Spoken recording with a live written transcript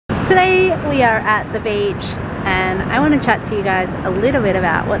Today we are at the beach and I want to chat to you guys a little bit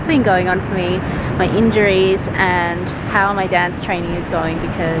about what's been going on for me, my injuries and how my dance training is going,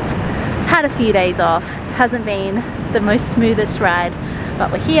 because I've had a few days off. Hasn't been the most smoothest ride,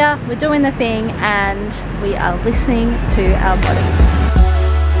 but we're here, we're doing the thing and we are listening to our body.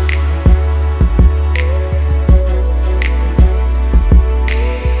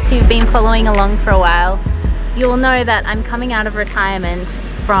 If you've been following along for a while, you'll know that I'm coming out of retirement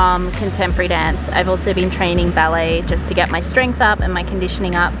from contemporary dance. I've also been training ballet just to get my strength up and my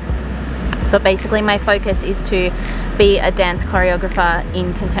conditioning up, but basically my focus is to be a dance choreographer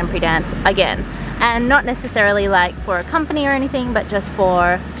in contemporary dance again, and not necessarily like for a company or anything, but just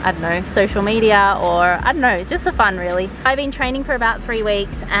for, I don't know, social media, or I don't know, just for fun really. I've been training for about 3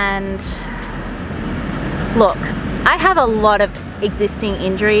 weeks and look, I have a lot of existing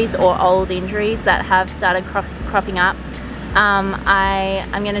injuries or old injuries that have started cropping up.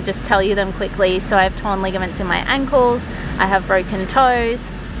 I'm going to just tell you them quickly. So I've torn ligaments in my ankles, I have broken toes,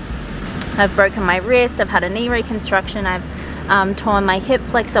 I've broken my wrist, I've had a knee reconstruction, I've torn my hip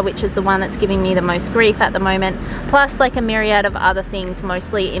flexor, which is the one that's giving me the most grief at the moment, plus like a myriad of other things,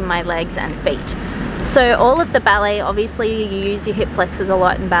 mostly in my legs and feet. So all of the ballet, obviously you use your hip flexors a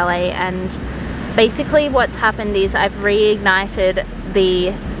lot in ballet, and basically what's happened is I've reignited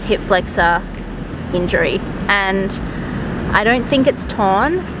the hip flexor injury, and I don't think it's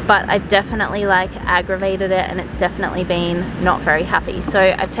torn, but I've definitely like aggravated it, and it's definitely been not very happy. So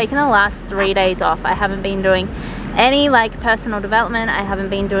I've taken the last 3 days off. I haven't been doing any like personal development, I haven't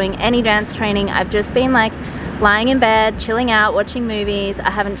been doing any dance training. I've just been like lying in bed, chilling out, watching movies. I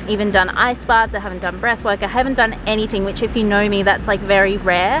haven't even done ice baths, I haven't done breath work, I haven't done anything, which if you know me, that's like very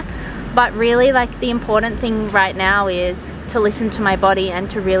rare. But really like the important thing right now is to listen to my body and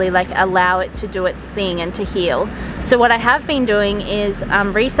to really like allow it to do its thing and to heal. So what I have been doing is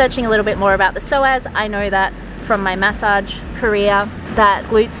researching a little bit more about the psoas. I know that from my massage career that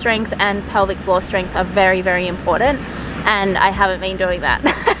glute strength and pelvic floor strength are very, very important, and I haven't been doing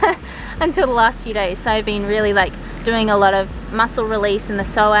that until the last few days. So I've been really like doing a lot of muscle release in the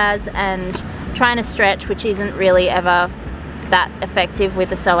psoas and trying to stretch, which isn't really ever that effective with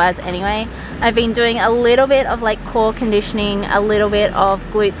the psoas anyway. I've been doing a little bit of like core conditioning, a little bit of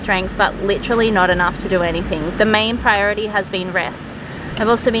glute strength, but literally not enough to do anything. The main priority has been rest. I've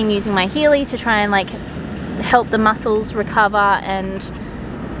also been using my Healy to try and like help the muscles recover, and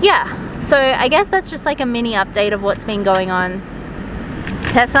yeah, so I guess that's just like a mini update of what's been going on.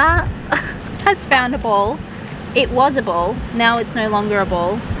 Tessa has found a ball. It was a ball, now it's no longer a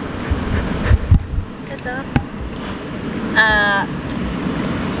ball. Tessa.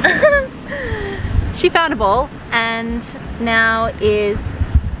 She found a ball and now it is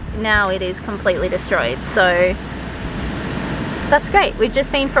completely destroyed. So that's great. We've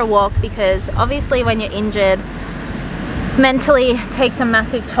just been for a walk because obviously when you're injured, mentally it takes a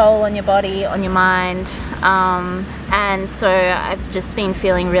massive toll on your body, on your mind, and so I've just been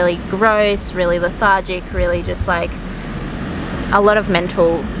feeling really gross, really lethargic, really just like a lot of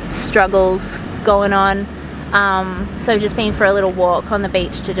mental struggles going on. So just been for a little walk on the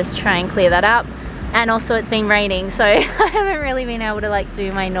beach to just try and clear that up, and also it's been raining, so I haven't really been able to like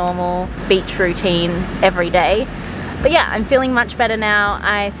do my normal beach routine every day. But yeah, I'm feeling much better now.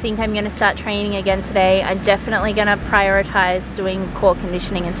 I think I'm going to start training again today. I'm definitely going to prioritize doing core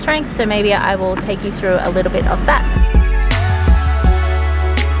conditioning and strength, so maybe I will take you through a little bit of that.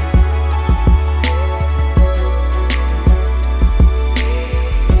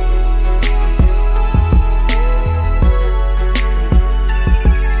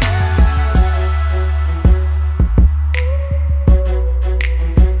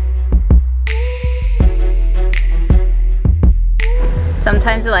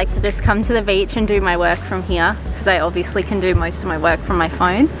 Sometimes I like to just come to the beach and do my work from here, because I obviously can do most of my work from my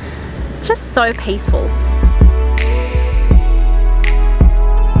phone. It's just so peaceful.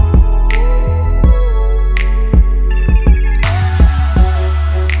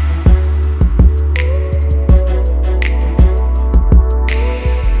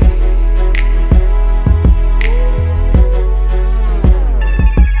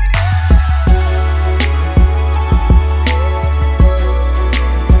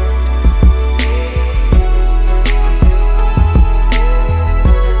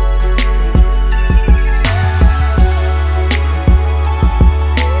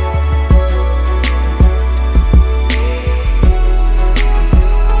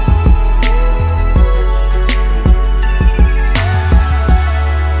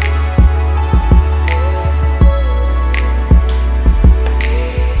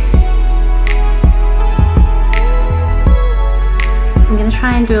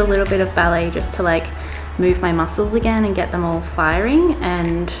 do a little bit of ballet just to like move my muscles again and get them all firing,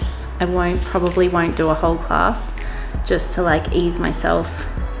 and I probably won't do a whole class just to like ease myself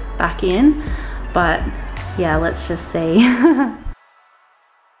back in, but yeah, let's just see.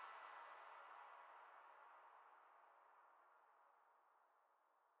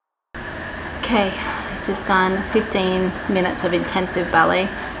 Okay, just done 15 minutes of intensive ballet.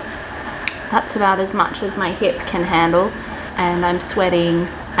 That's about as much as my hip can handle, and I'm sweating,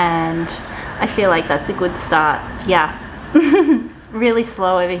 and I feel like that's a good start. Yeah, really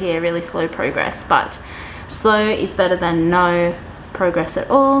slow over here, really slow progress, but slow is better than no progress at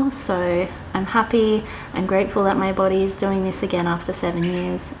all. So I'm happy and grateful that my body is doing this again after 7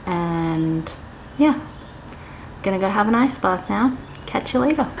 years, and yeah, gonna go have an ice bath now. Catch you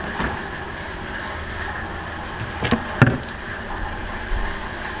later.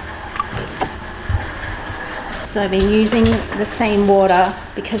 So I've been using the same water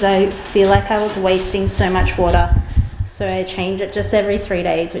because I feel like I was wasting so much water. So I change it just every 3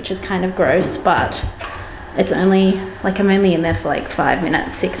 days, which is kind of gross, but it's only like, I'm only in there for like 5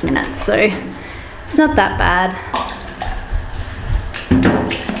 minutes, 6 minutes. So it's not that bad.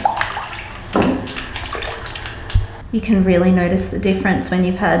 You can really notice the difference when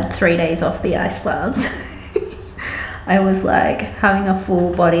you've had 3 days off the ice baths. I was like having a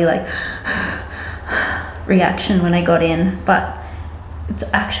full body like reaction when I got in, but it's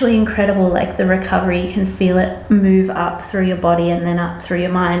actually incredible, like the recovery. You can feel it move up through your body and then up through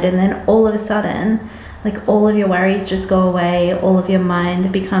your mind, and then all of a sudden like all of your worries just go away, all of your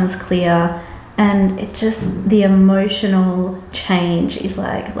mind becomes clear, and it just, the emotional change is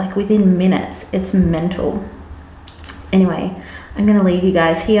like within minutes. It's mental. Anyway, I'm gonna leave you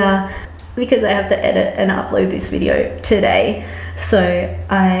guys here because I have to edit and upload this video today. So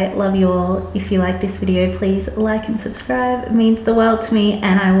I love you all. If you like this video, please like and subscribe. It means the world to me,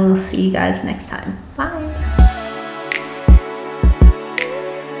 and I will see you guys next time. Bye.